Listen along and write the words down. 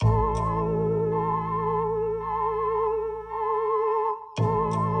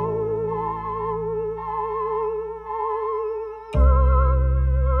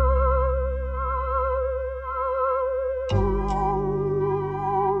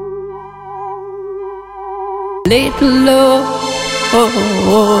Little love,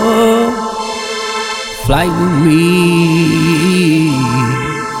 fly with me,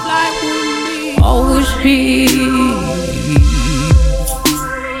 always here,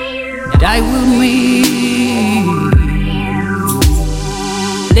 die with me.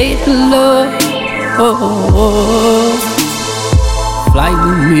 Little love, fly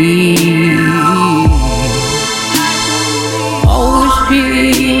with me, always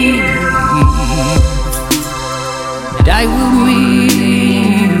here, die with me.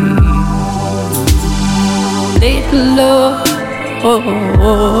 Little love,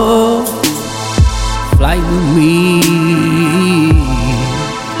 fly with me,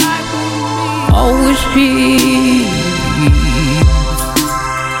 always here,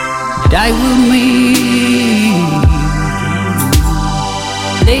 die with me.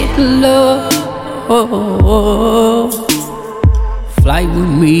 Little love, fly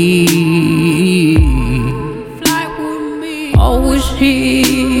with me, always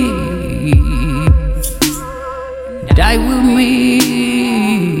here, die with me.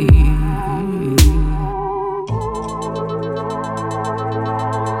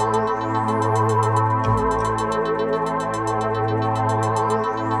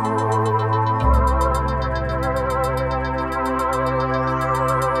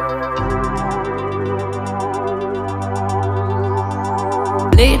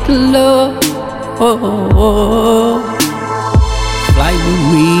 Little love, fly with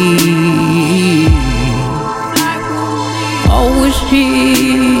me, always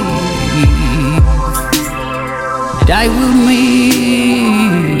here, die with me.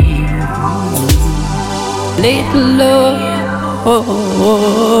 Little love,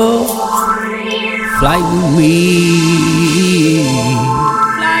 fly with me,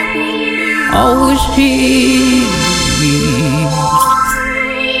 always here,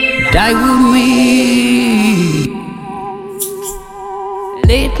 die with me.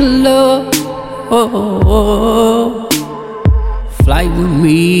 Little love, fly with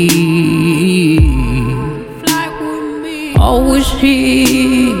me, always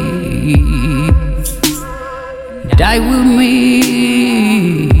here, die with me.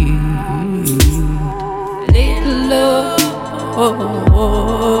 Little love,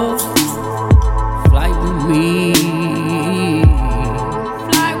 fly with me,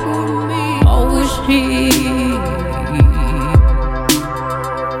 always here,